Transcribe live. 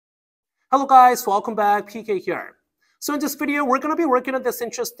Hello guys, welcome back, PK here. So in this video, we're going to be working on this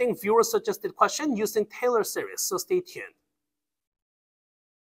interesting viewer-suggested question using Taylor series, so stay tuned.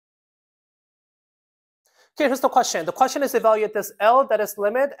 Okay, here's the question. The question is evaluate this L, that is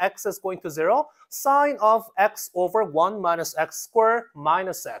limit x is going to 0, sine of x over 1 minus x squared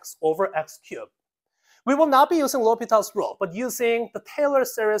minus x over x cubed. We will not be using L'Hopital's rule, but using the Taylor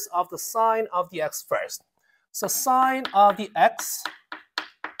series of the sine of the x first. So sine of the x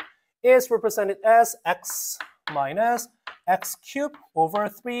is represented as x minus x cubed over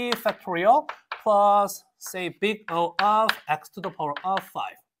 3 factorial plus, say, big O of x to the power of 5.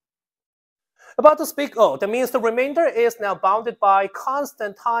 About this big O, that means the remainder is now bounded by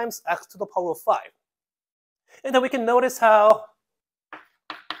constant times x to the power of 5. And then we can notice how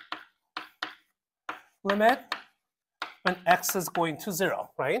limit when x is going to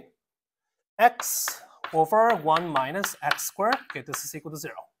 0, right? X over 1 minus x squared, okay, this is equal to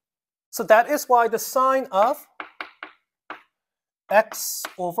 0. So that is why the sine of x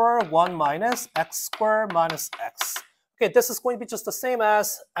over 1 minus x squared minus x. Okay, this is going to be just the same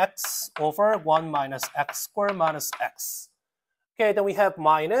as x over 1 minus x squared minus x. Okay, then we have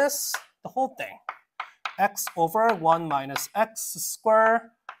minus the whole thing. X over 1 minus x squared,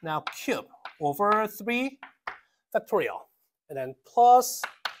 now cube, over 3 factorial. And then plus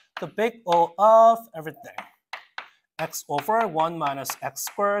the big O of everything. X over 1 minus x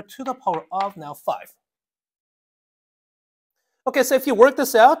squared to the power of now 5. Okay, so if you work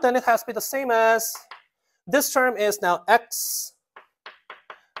this out, then it has to be the same as this term is now x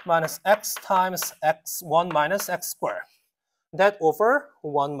minus x times x1 minus x squared. That over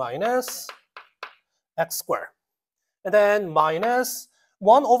 1 minus x squared. And then minus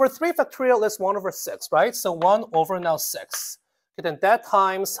 1 over 3 factorial is 1 over 6, right? So 1 over now 6. Okay, then that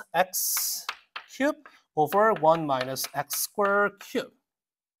times x cubed over 1 minus x squared cubed.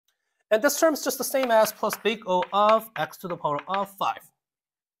 And this term is just the same as plus big O of x to the power of 5.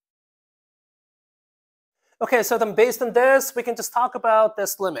 Okay, so then based on this, we can just talk about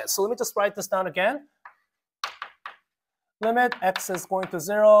this limit. So let me just write this down again. Limit x is going to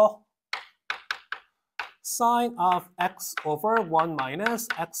 0, sine of x over 1 minus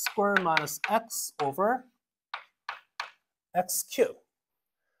x squared minus x over x cubed.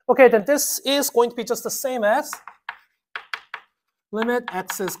 Okay, then this is going to be just the same as limit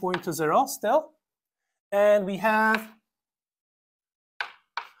x is going to 0 still. And we have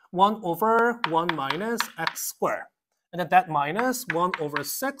 1 over 1 minus x squared. And then that minus 1 over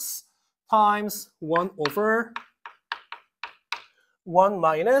 6 times 1 over 1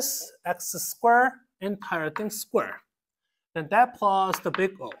 minus x squared, entire thing squared. Then that plus the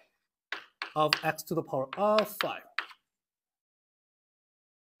big O of x to the power of 5.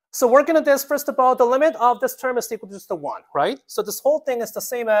 So working on this, first of all, the limit of this term is equal to just the 1, right? So this whole thing is the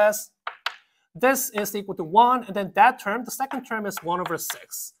same as this is equal to 1, and then that term, the second term, is 1 over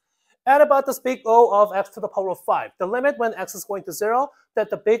 6. Add about this big O of x to the power of 5. The limit when x is going to 0, that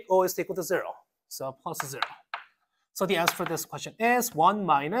the big O is equal to 0. So plus 0. So the answer for this question is 1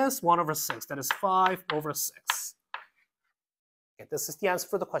 minus 1 over 6. That is 5 over 6. Okay, this is the answer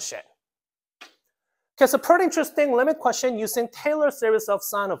for the question. Okay, so pretty interesting limit question using Taylor series of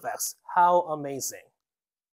sine of x. How amazing.